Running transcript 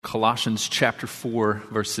Colossians chapter 4,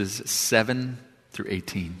 verses 7 through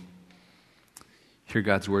 18. Hear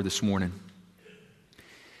God's word this morning.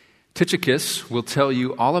 Tychicus will tell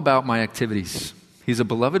you all about my activities. He's a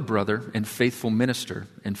beloved brother and faithful minister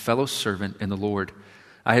and fellow servant in the Lord.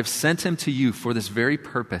 I have sent him to you for this very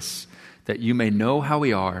purpose, that you may know how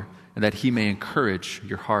we are and that he may encourage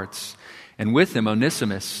your hearts. And with him,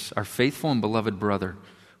 Onesimus, our faithful and beloved brother,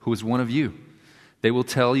 who is one of you. They will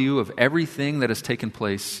tell you of everything that has taken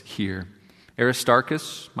place here.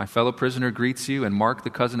 Aristarchus, my fellow prisoner, greets you, and Mark,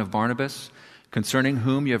 the cousin of Barnabas, concerning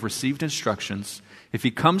whom you have received instructions. If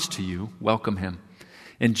he comes to you, welcome him.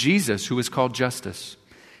 And Jesus, who is called Justus.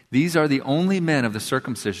 These are the only men of the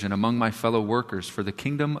circumcision among my fellow workers for the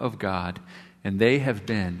kingdom of God, and they have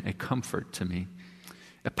been a comfort to me.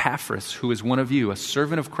 Epaphras, who is one of you, a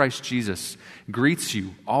servant of Christ Jesus, greets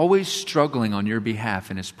you, always struggling on your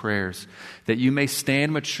behalf in his prayers, that you may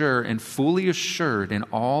stand mature and fully assured in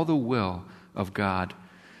all the will of God.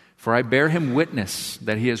 For I bear him witness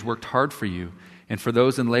that he has worked hard for you, and for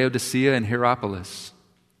those in Laodicea and Hierapolis.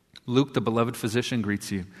 Luke, the beloved physician,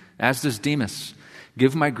 greets you, as does Demas.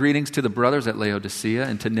 Give my greetings to the brothers at Laodicea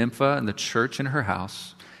and to Nympha and the church in her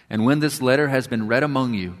house. And when this letter has been read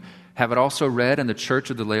among you, have it also read in the church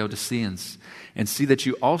of the Laodiceans. And see that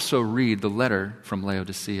you also read the letter from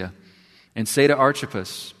Laodicea. And say to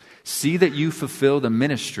Archippus, see that you fulfill the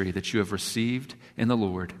ministry that you have received in the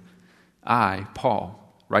Lord. I,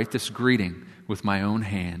 Paul, write this greeting with my own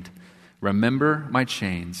hand. Remember my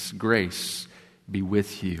chains. Grace be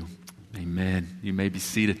with you. Amen. You may be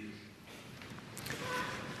seated.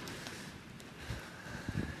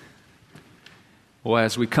 Well,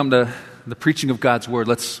 as we come to the preaching of God's word,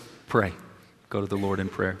 let's pray. Go to the Lord in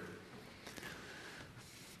prayer.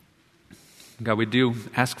 God, we do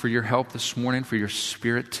ask for your help this morning, for your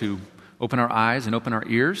Spirit to open our eyes and open our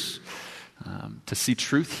ears, to see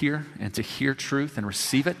truth here and to hear truth and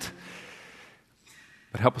receive it.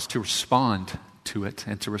 But help us to respond to it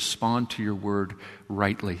and to respond to your word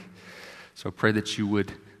rightly. So I pray that you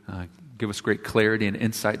would give us great clarity and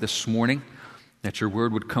insight this morning, that your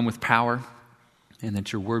word would come with power, and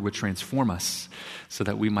that your word would transform us so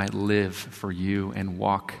that we might live for you and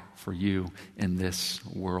walk for you in this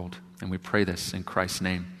world. And we pray this in Christ's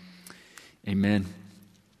name. Amen.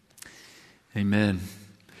 Amen.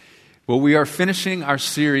 Well, we are finishing our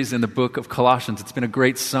series in the book of Colossians. It's been a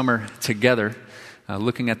great summer together,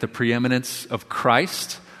 looking at the preeminence of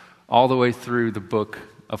Christ all the way through the book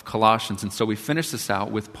of Colossians. And so we finish this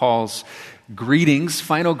out with Paul's greetings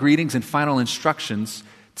and final instructions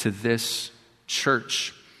to this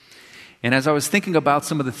church. And as I was thinking about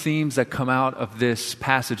some of the themes that come out of this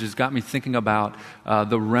passage, it's got me thinking about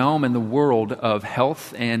the realm and the world of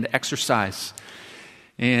health and exercise.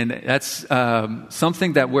 And that's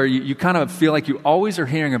something that where you kind of feel like you always are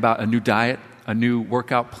hearing about a new diet, a new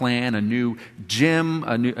workout plan, a new gym,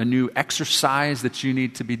 a new exercise that you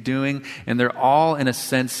need to be doing. And they're all, in a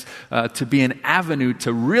sense, to be an avenue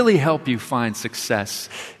to really help you find success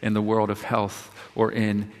in the world of health or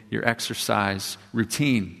in your exercise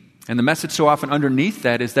routine. And the message so often underneath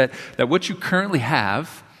that is that what you currently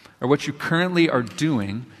have or what you currently are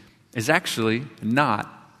doing is actually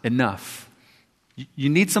not enough. You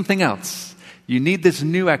need something else. You need this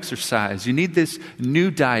new exercise. You need this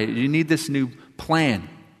new diet. You need this new plan.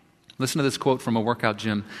 Listen to this quote from a workout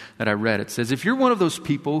gym that I read. It says, if you're one of those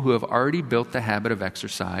people who have already built the habit of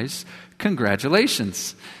exercise,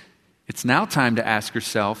 congratulations. It's now time to ask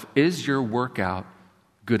yourself, is your workout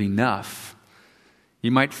good enough?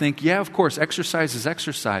 You might think, yeah, of course, exercise is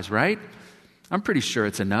exercise, right? I'm pretty sure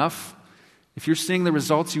it's enough. If you're seeing the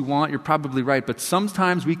results you want, you're probably right. But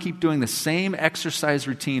sometimes we keep doing the same exercise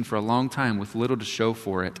routine for a long time with little to show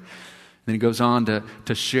for it. And then he goes on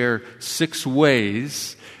to share 6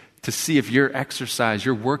 ways to see if your exercise,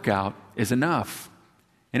 your workout is enough.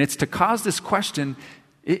 And it's to cause this question,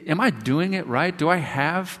 am I doing it right? Do I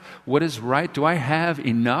have what is right? Do I have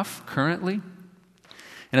enough currently?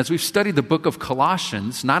 And as we've studied the book of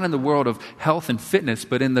Colossians, not in the world of health and fitness,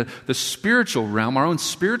 but in the spiritual realm, our own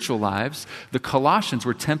spiritual lives, the Colossians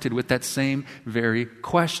were tempted with that same very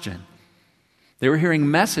question. They were hearing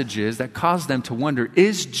messages that caused them to wonder,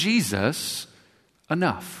 is Jesus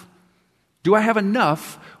enough? Do I have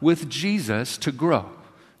enough with Jesus to grow?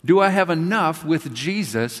 Do I have enough with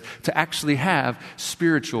Jesus to actually have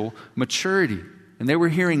spiritual maturity? And they were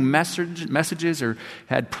hearing messages or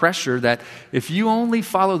had pressure that if you only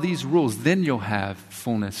follow these rules, then you'll have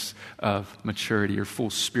fullness of maturity or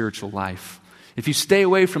full spiritual life. If you stay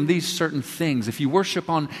away from these certain things, if you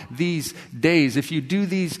worship on these days, if you do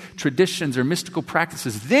these traditions or mystical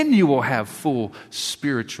practices, then you will have full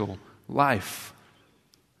spiritual life.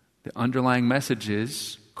 The underlying message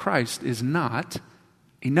is Christ is not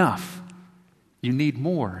enough. You need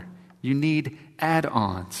more. You need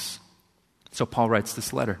add-ons. So Paul writes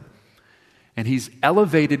this letter. And he's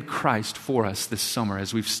elevated Christ for us this summer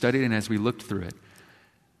as we've studied and as we looked through it.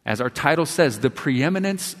 As our title says, the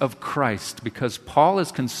preeminence of Christ, because Paul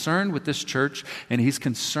is concerned with this church and he's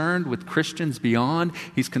concerned with Christians beyond.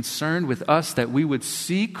 He's concerned with us that we would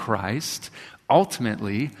see Christ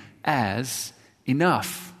ultimately as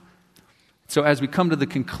enough. So as we come to the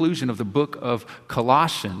conclusion of the book of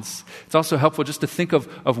Colossians, it's also helpful just to think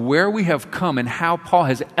of where we have come and how Paul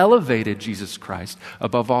has elevated Jesus Christ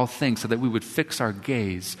above all things so that we would fix our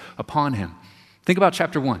gaze upon him. Think about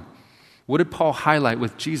chapter 1. What did Paul highlight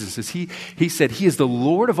with Jesus? Is he said he is the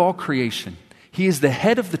Lord of all creation. He is the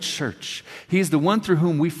head of the church. He is the one through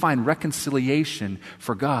whom we find reconciliation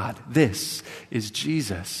for God. This is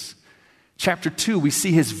Jesus. Chapter 2, we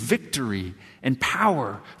see his victory and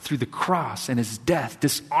power through the cross and his death,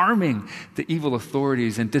 disarming the evil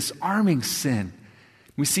authorities and disarming sin.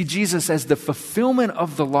 We see Jesus as the fulfillment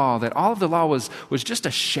of the law, that all of the law was just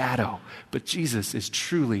a shadow, but Jesus is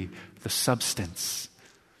truly the substance.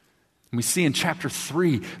 And we see in chapter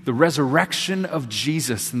 3 the resurrection of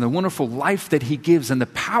Jesus and the wonderful life that he gives and the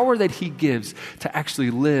power that he gives to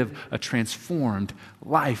actually live a transformed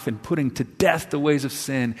life and putting to death the ways of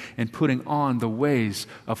sin and putting on the ways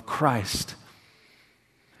of Christ.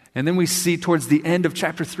 And then we see towards the end of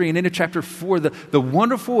chapter 3 and into chapter 4 the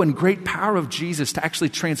wonderful and great power of Jesus to actually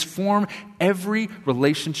transform every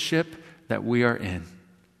relationship that we are in.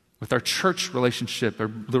 With our church relationship, or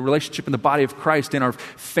the relationship in the body of Christ, in our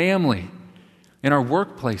family, in our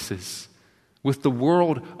workplaces, with the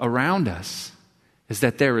world around us, is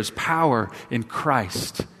that there is power in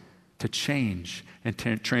Christ to change and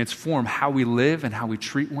to transform how we live and how we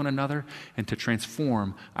treat one another and to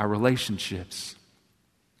transform our relationships.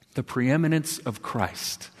 The preeminence of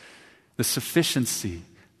Christ, the sufficiency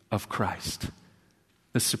of Christ,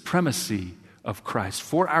 the supremacy of Christ.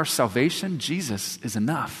 For our salvation, Jesus is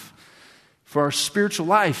enough. For our spiritual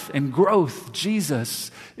life and growth,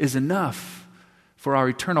 Jesus is enough. For our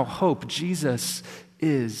eternal hope, Jesus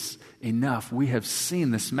is enough. We have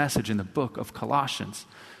seen this message in the book of Colossians.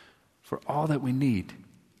 For all that we need,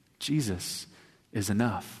 Jesus is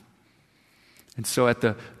enough. And so at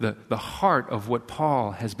the heart of what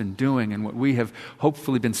Paul has been doing and what we have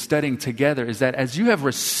hopefully been studying together is that as you have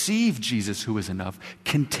received Jesus who is enough,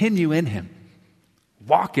 continue in him.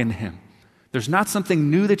 Walk in him. There's not something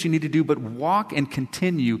new that you need to do, but walk and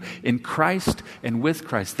continue in Christ and with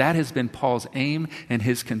Christ. That has been Paul's aim and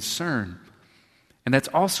his concern. And that's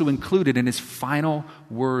also included in his final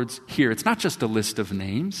words here. It's not just a list of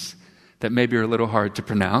names that maybe are a little hard to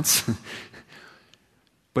pronounce,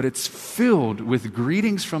 but it's filled with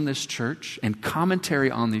greetings from this church and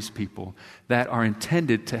commentary on these people that are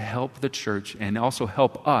intended to help the church and also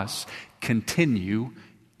help us continue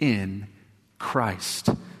in Christ.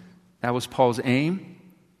 That was Paul's aim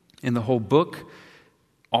in the whole book,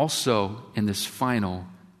 also in this final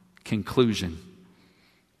conclusion.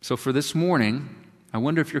 So for this morning, I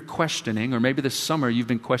wonder if you're questioning, or maybe this summer you've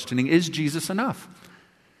been questioning, is Jesus enough?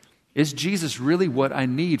 Is Jesus really what I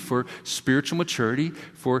need for spiritual maturity,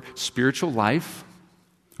 for spiritual life?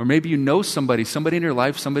 Or maybe you know somebody in your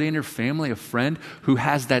life, somebody in your family, a friend who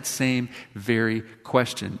has that same very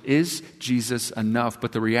question. Is Jesus enough?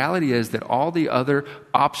 But the reality is that all the other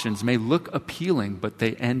options may look appealing, but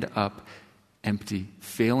they end up empty,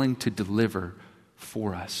 failing to deliver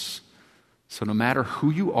for us. So no matter who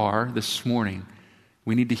you are this morning,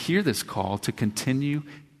 we need to hear this call to continue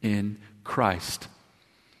in Christ.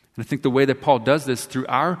 And I think the way that Paul does this through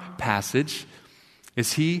our passage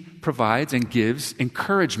is he provides and gives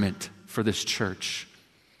encouragement for this church.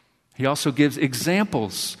 He also gives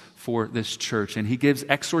examples for this church, and he gives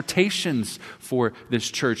exhortations for this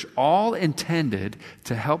church, all intended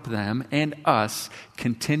to help them and us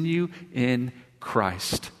continue in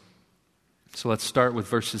Christ. So let's start with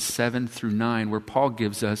verses 7 through 9, where Paul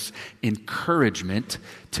gives us encouragement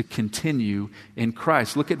to continue in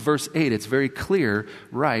Christ. Look at verse 8. It's very clear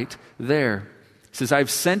right there. It says,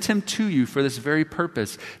 I've sent him to you for this very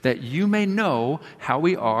purpose, that you may know how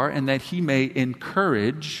we are and that he may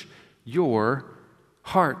encourage your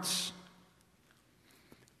hearts.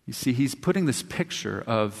 You see, he's putting this picture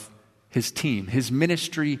of his team, his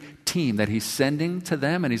ministry team that he's sending to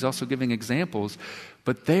them, and he's also giving examples,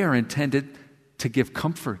 but they are intended to give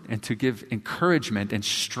comfort and to give encouragement and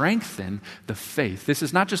strengthen the faith. This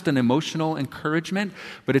is not just an emotional encouragement,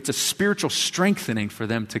 but it's a spiritual strengthening for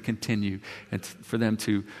them to continue and for them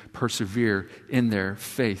to persevere in their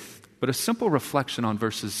faith. But a simple reflection on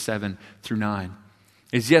verses 7 through 9.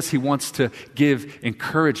 is yes, he wants to give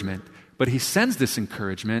encouragement, but he sends this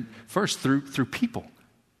encouragement first through people.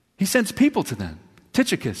 He sends people to them,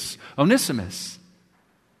 Tychicus, Onesimus.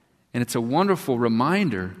 And it's a wonderful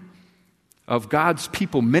reminder of God's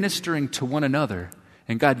people ministering to one another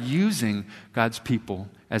and God using God's people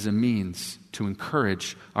as a means to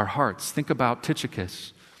encourage our hearts. Think about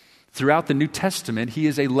Tychicus. Throughout the New Testament, he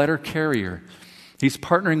is a letter carrier. He's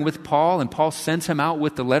partnering with Paul, and Paul sends him out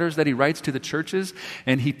with the letters that he writes to the churches,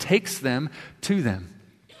 and he takes them to them.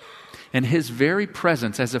 And his very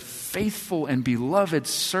presence as a faithful and beloved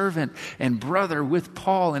servant and brother with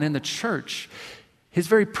Paul and in the church, his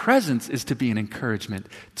very presence is to be an encouragement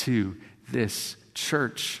to this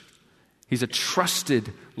church. He's a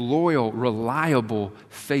trusted, loyal, reliable,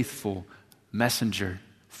 faithful messenger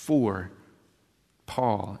for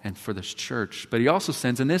Paul and for this church. But he also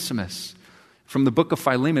sends Onesimus. From the book of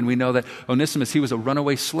Philemon, we know that Onesimus, he was a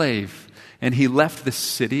runaway slave, and he left the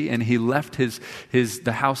city, and he left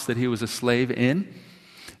the house that he was a slave in,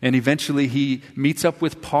 and eventually he meets up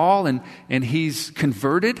with Paul, and he's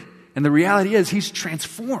converted, and the reality is he's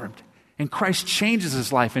transformed, and Christ changes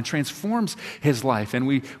his life and transforms his life. And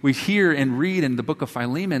we hear and read in the book of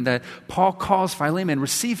Philemon that Paul calls Philemon,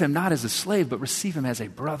 receive him not as a slave, but receive him as a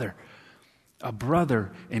brother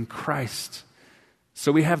in Christ.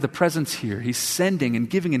 So we have the presence here. He's sending and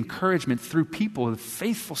giving encouragement through people, a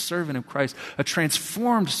faithful servant of Christ, a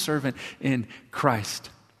transformed servant in Christ.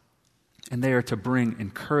 And they are to bring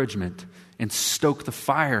encouragement and stoke the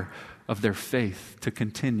fire of their faith to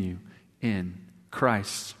continue in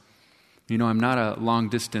Christ. You know, I'm not a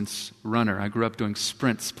long-distance runner. I grew up doing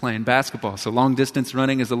sprints playing basketball, so long-distance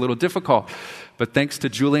running is a little difficult. But thanks to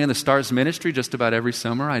Julie and the Stars Ministry, just about every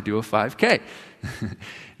summer I do a 5K.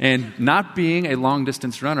 And not being a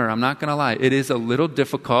long-distance runner, I'm not going to lie, it is a little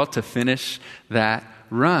difficult to finish that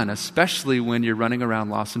run, especially when you're running around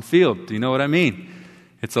Lawson Field. Do you know what I mean?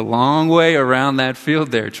 It's a long way around that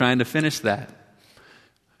field there trying to finish that.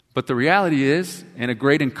 But the reality is, and a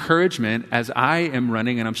great encouragement as I am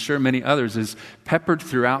running, and I'm sure many others, is peppered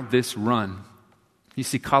throughout this run. You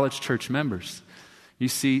see college church members. You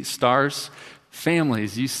see Stars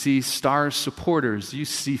families. You see Stars supporters. You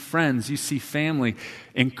see friends. You see family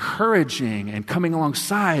encouraging and coming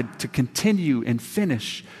alongside to continue and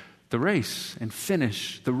finish the race and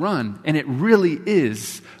finish the run. And it really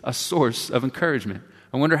is a source of encouragement.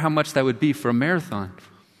 I wonder how much that would be for a marathon,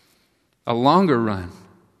 a longer run.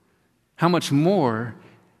 How much more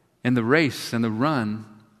in the race and the run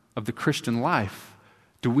of the Christian life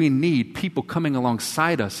do we need people coming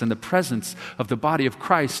alongside us in the presence of the body of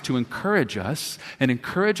Christ to encourage us and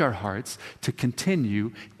encourage our hearts to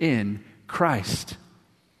continue in Christ?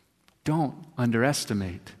 Don't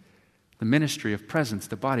underestimate the ministry of presence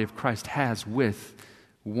the body of Christ has with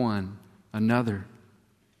one another.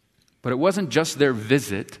 But it wasn't just their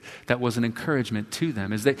visit that was an encouragement to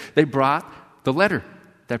them, as they brought the letter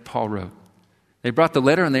that Paul wrote. They brought the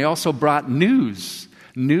letter, and they also brought news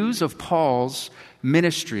of Paul's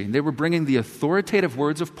ministry. And they were bringing the authoritative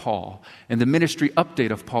words of Paul and the ministry update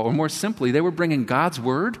of Paul. Or more simply, they were bringing God's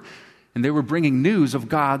word, and they were bringing news of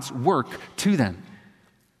God's work to them.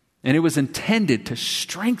 And it was intended to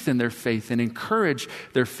strengthen their faith and encourage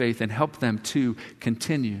their faith and help them to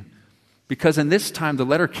continue. Because in this time, the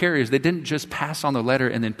letter carriers, they didn't just pass on the letter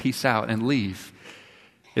and then peace out and leave.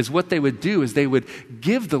 Is what they would do is they would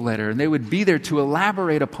give the letter, and they would be there to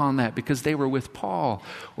elaborate upon that because they were with Paul,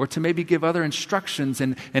 or to maybe give other instructions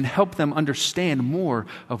and help them understand more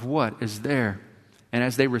of what is there. And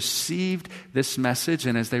as they received this message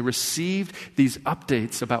and as they received these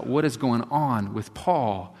updates about what is going on with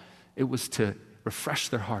Paul, it was to refresh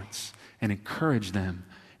their hearts and encourage them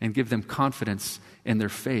and give them confidence in their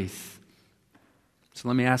faith. So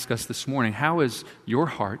let me ask us this morning, how is your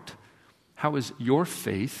heart, how is your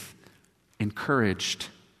faith encouraged?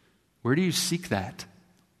 Where do you seek that?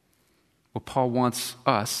 Well, Paul wants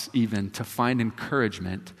us even to find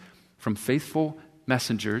encouragement from faithful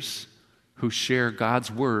messengers who share God's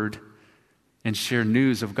word and share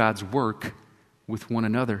news of God's work with one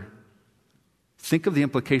another. Think of the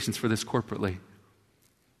implications for this corporately.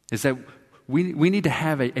 Is that we need to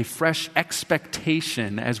have a fresh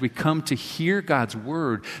expectation as we come to hear God's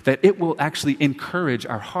word that it will actually encourage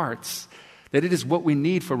our hearts. That it is what we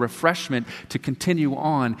need for refreshment to continue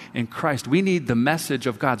on in Christ. We need the message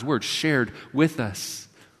of God's word shared with us.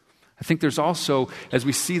 I think there's also, as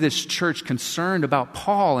we see this church concerned about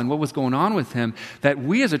Paul and what was going on with him, that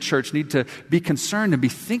we as a church need to be concerned and be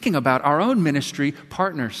thinking about our own ministry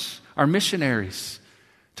partners, our missionaries,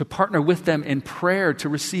 to partner with them in prayer, to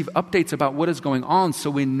receive updates about what is going on so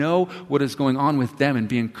we know what is going on with them and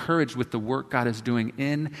be encouraged with the work God is doing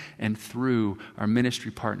in and through our ministry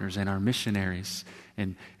partners and our missionaries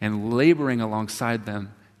and laboring alongside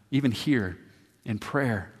them, even here in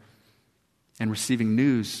prayer and receiving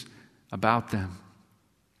news about them.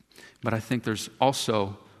 But I think there's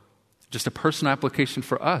also just a personal application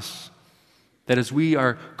for us, that as we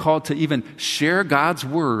are called to even share God's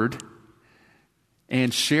word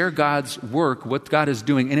and share God's work, what God is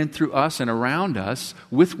doing in and through us and around us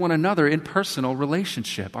with one another in personal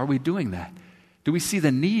relationship. Are we doing that? Do we see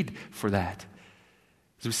the need for that?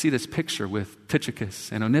 As we see this picture with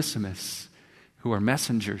Tychicus and Onesimus, who are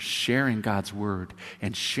messengers sharing God's word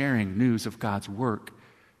and sharing news of God's work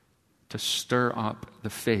to stir up the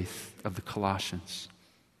faith of the Colossians.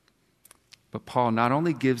 But Paul not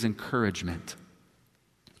only gives encouragement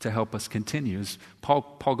to help us continue, as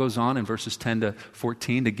Paul goes on in verses 10 to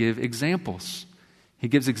 14 to give examples. He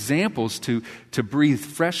gives examples to breathe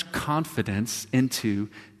fresh confidence into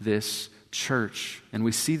this church. And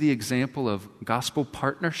we see the example of gospel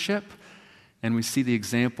partnership, and we see the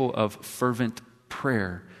example of fervent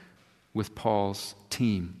prayer with Paul's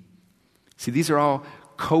team. See, these are all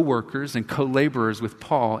co-workers and co-laborers with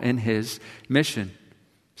Paul in his mission.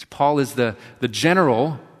 So Paul is the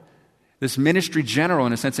general, this ministry general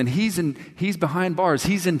in a sense, and he's behind bars,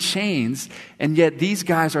 he's in chains, and yet these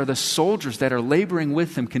guys are the soldiers that are laboring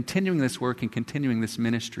with him, continuing this work and continuing this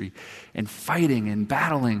ministry and fighting and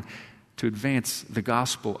battling to advance the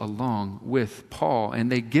gospel along with Paul.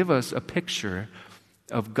 And they give us a picture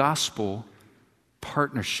of gospel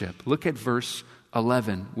partnership. Look at verse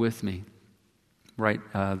 11 with me. Right,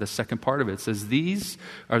 the second part of it says, "These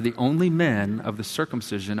are the only men of the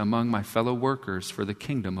circumcision among my fellow workers for the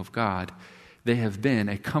kingdom of God. They have been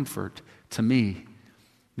a comfort to me."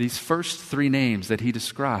 These first three names that he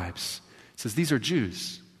describes, says these are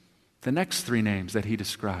Jews. The next three names that he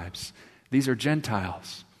describes, these are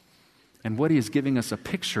Gentiles. And what he is giving us a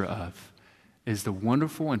picture of is the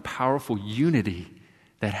wonderful and powerful unity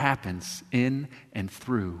that happens in and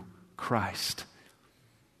through Christ.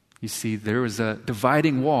 You see, there is a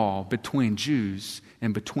dividing wall between Jews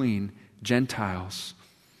and between Gentiles.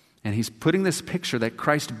 And he's putting this picture that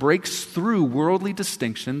Christ breaks through worldly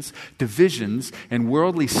distinctions, divisions, and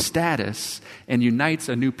worldly status and unites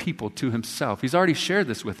a new people to himself. He's already shared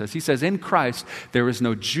this with us. He says, in Christ, there is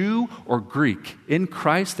no Jew or Greek. In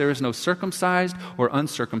Christ, there is no circumcised or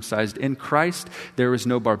uncircumcised. In Christ, there is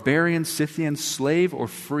no barbarian, Scythian, slave, or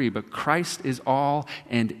free. But Christ is all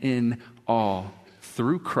and in all.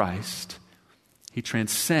 Through Christ, he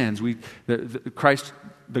transcends.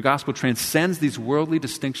 The gospel transcends these worldly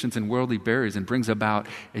distinctions and worldly barriers and brings about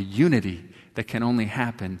a unity that can only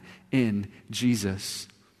happen in Jesus.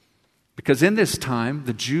 Because in this time,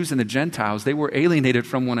 the Jews and the Gentiles, they were alienated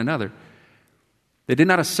from one another. They did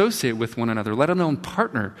not associate with one another, let alone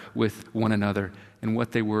partner with one another in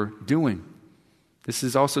what they were doing. This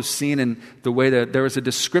is also seen in the way that there was a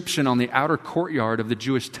description on the outer courtyard of the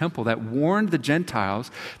Jewish temple that warned the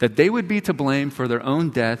Gentiles that they would be to blame for their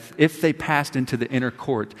own death if they passed into the inner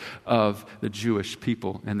court of the Jewish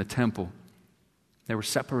people and the temple. They were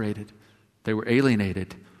separated, they were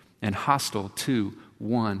alienated, and hostile to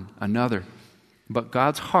one another. But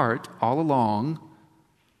God's heart all along,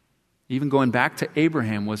 even going back to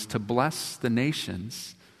Abraham, was to bless the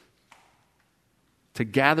nations, to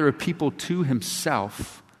gather a people to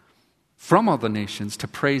himself from all the nations to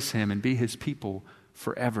praise him and be his people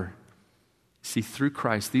forever. See, through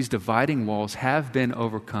Christ, these dividing walls have been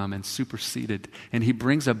overcome and superseded, and he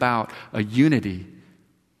brings about a unity.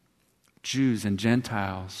 Jews and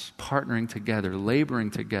Gentiles partnering together,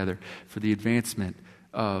 laboring together for the advancement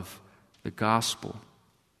of the gospel.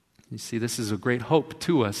 You see, this is a great hope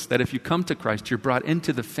to us that if you come to Christ, you're brought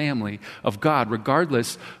into the family of God,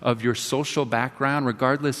 regardless of your social background,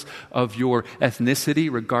 regardless of your ethnicity,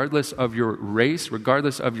 regardless of your race,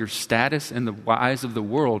 regardless of your status in the eyes of the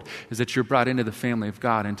world, is that you're brought into the family of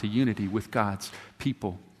God, into unity with God's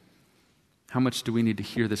people. How much do we need to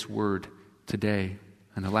hear this word today,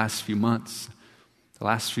 in the last few months, the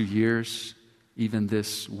last few years, even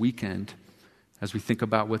this weekend, as we think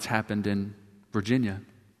about what's happened in Virginia?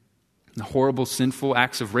 The horrible, sinful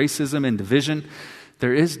acts of racism and division.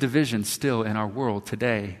 There is division still in our world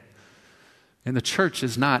today. And the church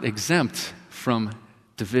is not exempt from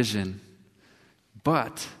division.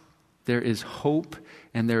 But there is hope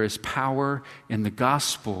and there is power in the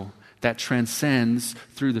gospel that transcends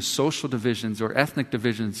through the social divisions or ethnic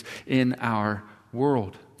divisions in our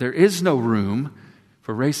world. There is no room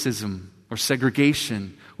for racism or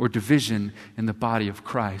segregation or division in the body of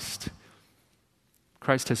Christ.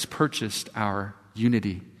 Christ has purchased our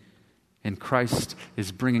unity, and Christ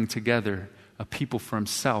is bringing together a people for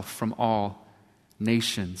himself from all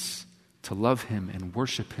nations to love him and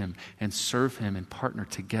worship him and serve him and partner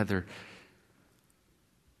together.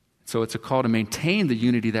 So it's a call to maintain the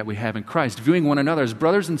unity that we have in Christ, viewing one another as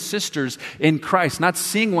brothers and sisters in Christ, not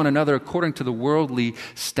seeing one another according to the worldly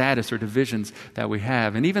status or divisions that we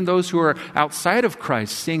have. And even those who are outside of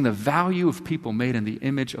Christ, seeing the value of people made in the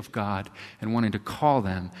image of God and wanting to call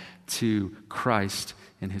them to Christ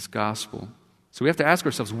and his gospel. So we have to ask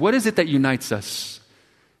ourselves, what is it that unites us?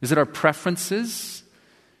 Is it our preferences?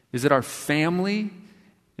 Is it our family?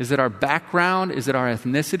 Is it our background? Is it our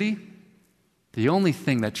ethnicity? The only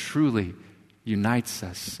thing that truly unites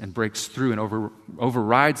us and breaks through and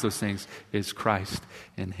overrides those things is Christ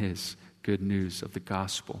and his good news of the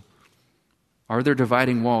gospel. Are there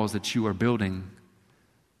dividing walls that you are building?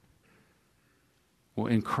 Well,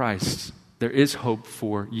 in Christ, there is hope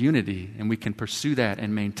for unity, and we can pursue that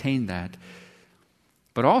and maintain that.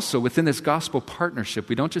 But also within this gospel partnership,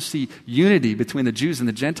 we don't just see unity between the Jews and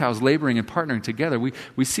the Gentiles laboring and partnering together.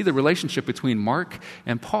 We see the relationship between Mark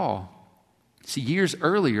and Paul. See, years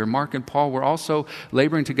earlier, Mark and Paul were also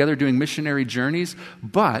laboring together doing missionary journeys,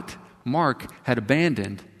 but Mark had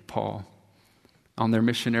abandoned Paul on their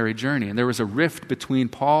missionary journey. And there was a rift between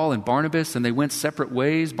Paul and Barnabas, and they went separate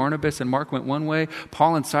ways. Barnabas and Mark went one way.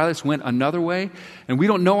 Paul and Silas went another way. And we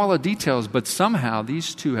don't know all the details, but somehow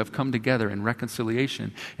these two have come together in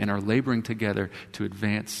reconciliation and are laboring together to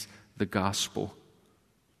advance the gospel.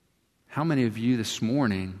 How many of you this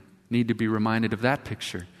morning need to be reminded of that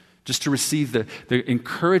picture? Just to receive the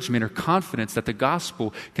encouragement or confidence that the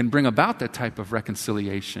gospel can bring about that type of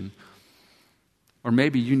reconciliation. Or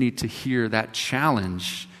maybe you need to hear that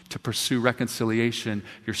challenge to pursue reconciliation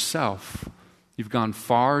yourself. You've gone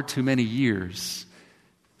far too many years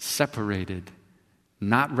separated,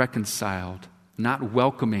 not reconciled, not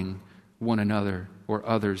welcoming one another or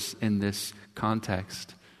others in this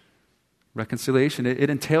context. Reconciliation, it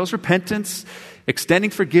entails repentance, extending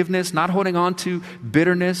forgiveness, not holding on to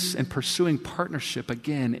bitterness, and pursuing partnership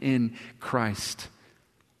again in Christ.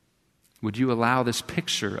 Would you allow this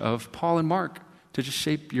picture of Paul and Mark to just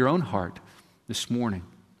shape your own heart this morning?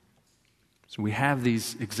 So we have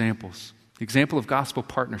these examples. The example of gospel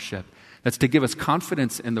partnership, that's to give us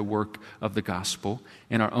confidence in the work of the gospel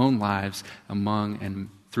in our own lives, among and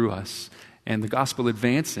through us, and the gospel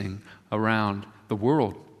advancing around the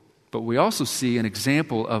world. But we also see an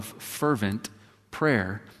example of fervent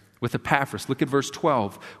prayer with Epaphras. Look at verse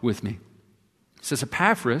 12 with me. It says,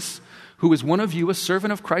 Epaphras, who is one of you, a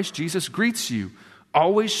servant of Christ Jesus, greets you,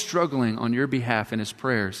 always struggling on your behalf in his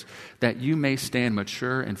prayers, that you may stand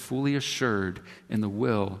mature and fully assured in the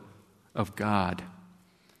will of God.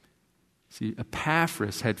 See,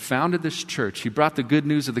 Epaphras had founded this church. He brought the good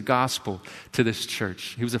news of the gospel to this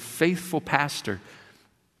church. He was a faithful pastor.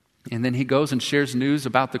 And then he goes and shares news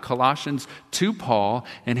about the Colossians to Paul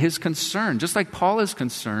and his concern. Just like Paul is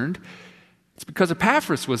concerned, it's because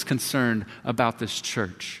Epaphras was concerned about this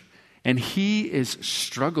church. And he is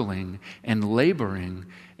struggling and laboring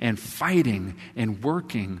and fighting and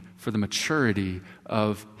working for the maturity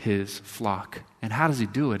of his flock. And how does he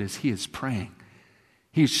do it? Is he is praying.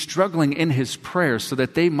 He's struggling in his prayers so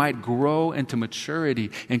that they might grow into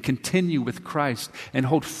maturity and continue with Christ and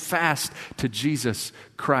hold fast to Jesus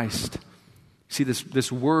Christ. See,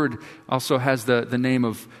 this word also has the name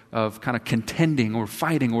of kind of contending or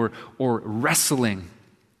fighting or wrestling.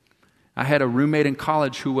 I had a roommate in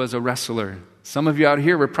college who was a wrestler. Some of you out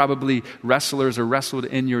here were probably wrestlers or wrestled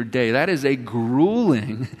in your day. That is a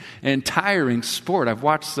grueling and tiring sport. I've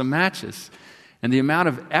watched some matches. And the amount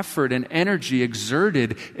of effort and energy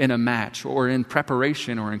exerted in a match or in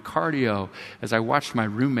preparation or in cardio as I watched my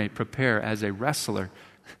roommate prepare as a wrestler.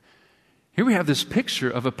 Here we have this picture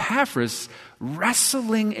of Epaphras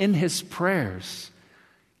wrestling in his prayers,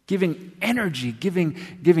 giving energy,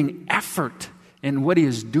 giving effort in what he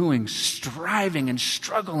is doing, striving and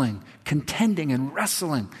struggling, contending and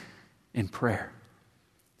wrestling in prayer.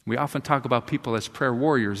 We often talk about people as prayer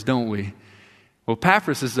warriors, don't we? Well,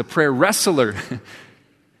 Epaphras is a prayer wrestler.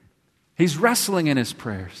 He's wrestling in his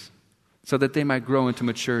prayers so that they might grow into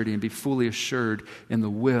maturity and be fully assured in the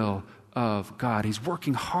will of God. He's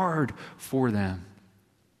working hard for them.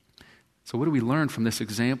 So what do we learn from this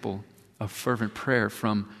example of fervent prayer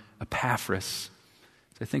from Epaphras?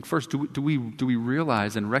 So I think first, do we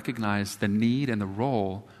realize and recognize the need and the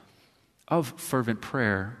role of fervent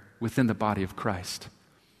prayer within the body of Christ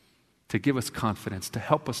to give us confidence, to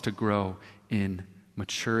help us to grow in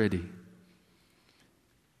maturity?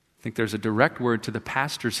 I think there's a direct word to the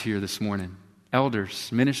pastors here this morning.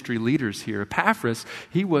 elders, ministry leaders here. Epaphras,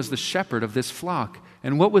 he was the shepherd of this flock.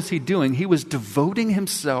 And what was he doing? He was devoting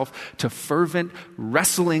himself to fervent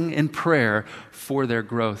wrestling in prayer for their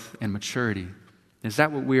growth and maturity. Is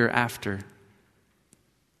that what we are after?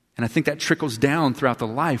 And I think that trickles down throughout the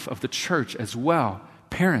life of the church as well.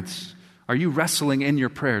 Parents, are you wrestling in your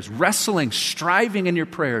prayers? Wrestling, striving in your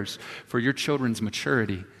prayers for your children's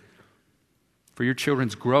maturity, for your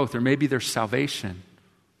children's growth, or maybe their salvation.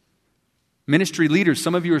 Ministry leaders,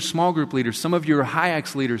 some of you are small group leaders, some of you are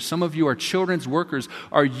HIAX leaders, some of you are children's workers.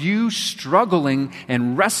 Are you struggling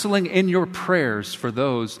and wrestling in your prayers for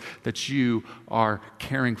those that you are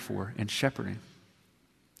caring for and shepherding?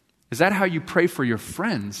 Is that how you pray for your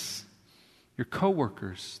friends, your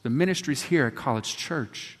coworkers, the ministries here at College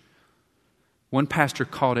Church? One pastor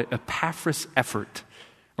called it Epaphras effort.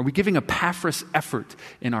 Are we giving Epaphras effort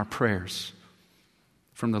in our prayers?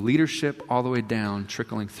 From the leadership all the way down,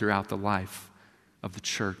 trickling throughout the life of the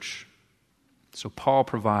church. So Paul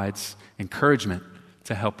provides encouragement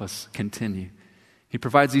to help us continue. He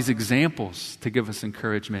provides these examples to give us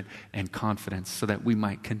encouragement and confidence so that we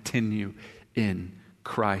might continue in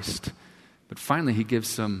Christ. But finally, he gives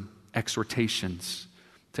some exhortations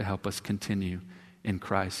to help us continue in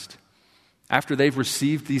Christ. After they've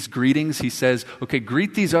received these greetings, he says, okay,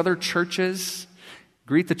 greet these other churches.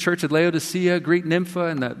 Greet the church at Laodicea, greet Nympha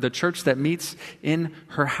and the church that meets in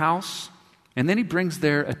her house. And then he brings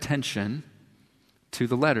their attention to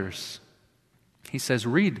the letters. He says,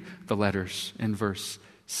 read the letters in verse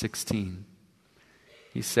 16.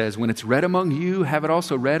 He says, when it's read among you, have it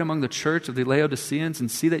also read among the church of the Laodiceans,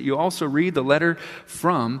 and see that you also read the letter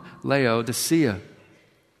from Laodicea.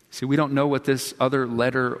 See, we don't know what this other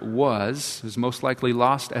letter was. It was most likely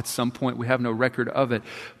lost at some point. We have no record of it.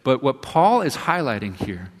 But what Paul is highlighting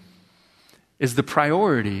here is the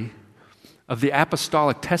priority of the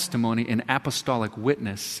apostolic testimony and apostolic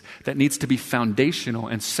witness that needs to be foundational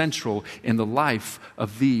and central in the life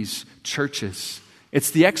of these churches.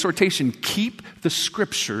 It's the exhortation, keep the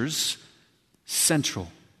scriptures central.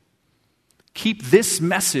 Keep this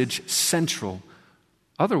message central.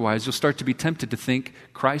 Otherwise, you'll start to be tempted to think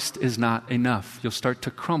Christ is not enough. You'll start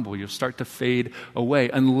to crumble. You'll start to fade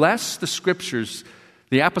away. Unless the scriptures,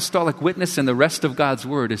 the apostolic witness, and the rest of God's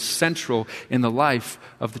word is central in the life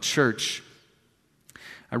of the church.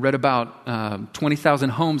 I read about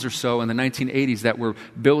 20,000 homes or so in the 1980s that were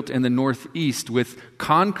built in the Northeast with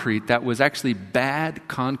concrete that was actually bad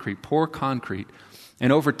concrete, poor concrete.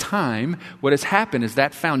 And over time, what has happened is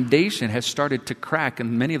that foundation has started to crack,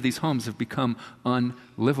 and many of these homes have become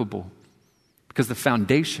unlivable because the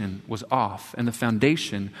foundation was off and the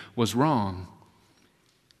foundation was wrong.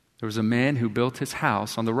 There was a man who built his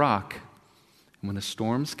house on the rock, and when the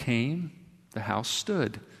storms came, the house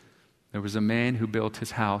stood. There was a man who built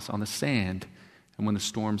his house on the sand, and when the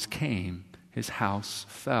storms came, his house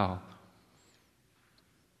fell.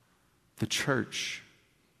 The church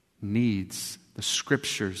needs the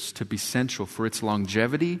scriptures to be central for its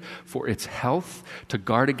longevity, for its health, to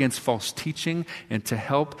guard against false teaching, and to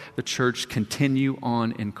help the church continue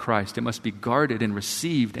on in Christ. It must be guarded and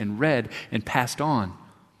received and read and passed on.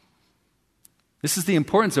 This is the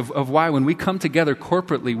importance of why when we come together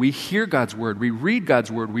corporately, we hear God's word, we read God's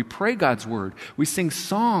word, we pray God's word, we sing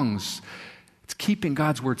songs. It's keeping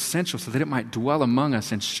God's word central so that it might dwell among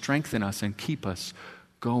us and strengthen us and keep us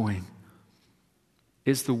going.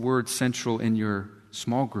 Is the word central in your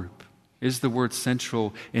small group? Is the word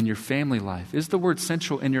central in your family life? Is the word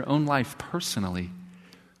central in your own life personally?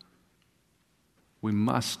 We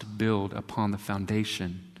must build upon the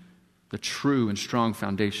foundation, the true and strong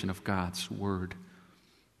foundation of God's word.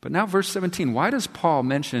 But now verse 17, why does Paul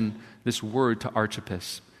mention this word to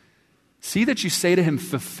Archippus? See that you say to him,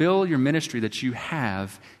 fulfill your ministry that you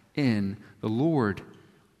have in the Lord.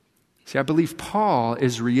 See, I believe Paul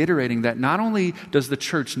is reiterating that not only does the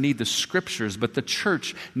church need the scriptures, but the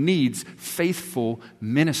church needs faithful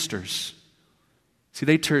ministers. See,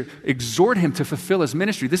 they exhort him to fulfill his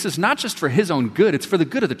ministry. This is not just for his own good, it's for the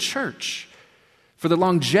good of the church, for the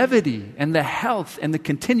longevity and the health and the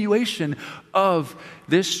continuation of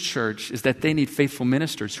this church, is that they need faithful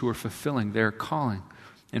ministers who are fulfilling their calling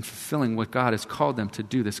and fulfilling what God has called them to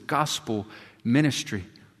do, this gospel ministry.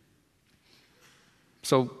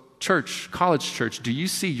 So, church, College Church, do you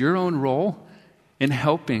see your own role in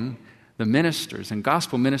helping the ministers and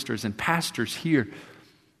gospel ministers and pastors here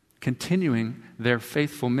continuing their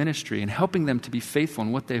faithful ministry and helping them to be faithful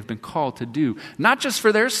in what they've been called to do, not just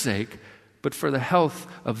for their sake, but for the health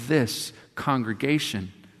of this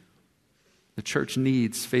congregation? The church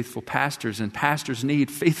needs faithful pastors, and pastors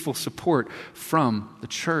need faithful support from the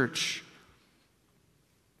church.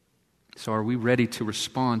 So are we ready to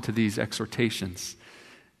respond to these exhortations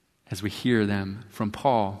as we hear them from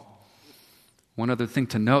Paul? One other thing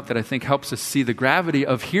to note that I think helps us see the gravity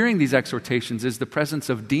of hearing these exhortations is the presence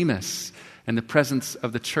of Demas and the presence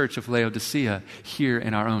of the church of Laodicea here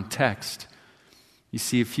in our own text. You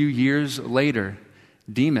see, a few years later,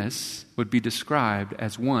 Demas would be described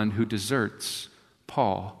as one who deserts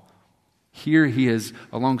Paul. Here he is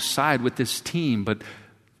alongside with this team, but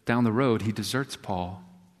down the road he deserts Paul.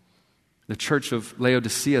 The church of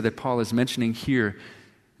Laodicea that Paul is mentioning here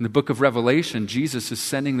in the book of Revelation, Jesus is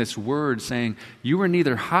sending this word saying, "You are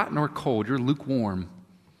neither hot nor cold, you're lukewarm.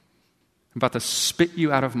 I'm about to spit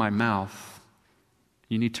you out of my mouth.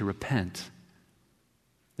 You need to repent."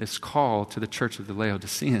 This call to the church of the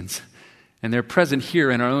Laodiceans. And they're present here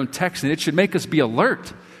in our own text, and it should make us be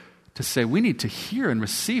alert to say we need to hear and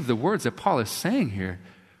receive the words that Paul is saying here.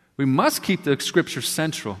 We must keep the Scripture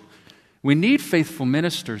central. We need faithful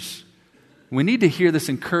ministers. We need to hear this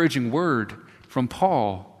encouraging word from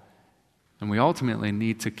Paul. And we ultimately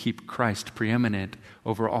need to keep Christ preeminent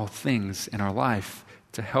over all things in our life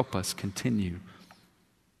to help us continue.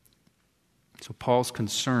 So Paul's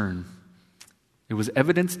concern, it was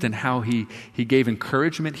evidenced in how he gave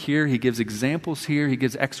encouragement here, he gives examples here, he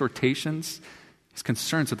gives exhortations. His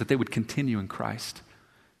concern so that they would continue in Christ,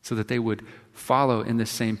 so that they would follow in the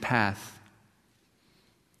same path.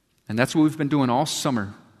 And that's what we've been doing all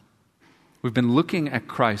summer. We've been looking at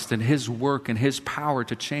Christ and His work and His power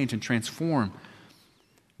to change and transform.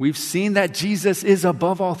 We've seen that Jesus is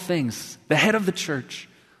above all things, the head of the church,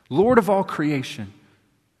 Lord of all creation,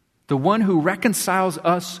 the one who reconciles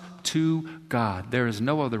us to God. There is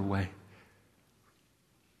no other way.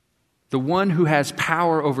 The one who has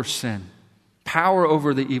power over sin, power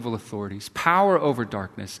over the evil authorities, power over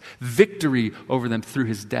darkness, victory over them through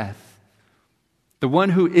His death. The one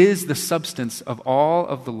who is the substance of all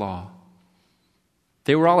of the law.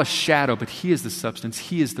 They were all a shadow, but He is the substance.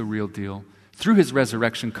 He is the real deal. Through His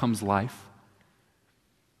resurrection comes life.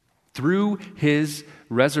 Through His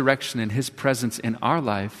resurrection and His presence in our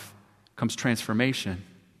life comes transformation.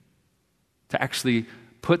 To actually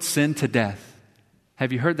put sin to death.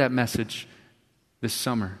 Have you heard that message this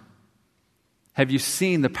summer? Have you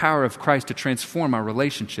seen the power of Christ to transform our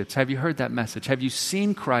relationships? Have you heard that message? Have you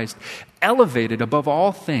seen Christ elevated above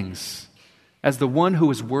all things as the one who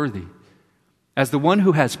is worthy, as the one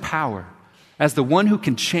who has power, as the one who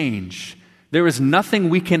can change? There is nothing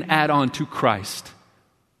we can add on to Christ.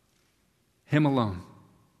 Him alone.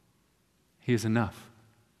 He is enough.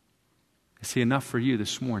 Is He enough for you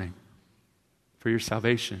this morning? For your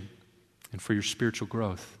salvation and for your spiritual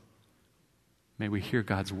growth? May we hear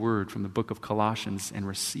God's word from the book of Colossians and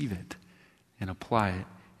receive it and apply it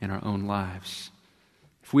in our own lives.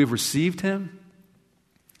 If we have received Him,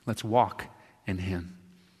 let's walk in Him.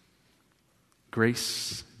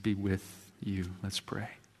 Grace be with you. Let's pray.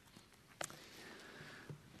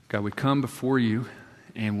 God, we come before You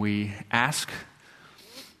and we ask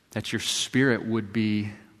that Your Spirit would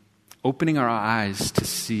be opening our eyes to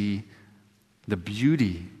see the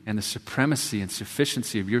beauty and the supremacy and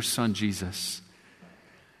sufficiency of Your Son, Jesus.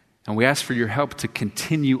 And we ask for Your help to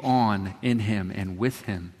continue on in Him and with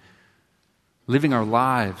Him, living our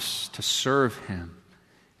lives to serve Him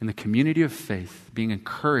in the community of faith, being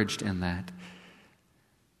encouraged in that.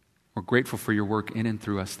 We're grateful for Your work in and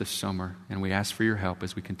through us this summer, and we ask for Your help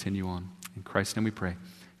as we continue on. In Christ's name we pray.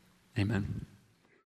 Amen.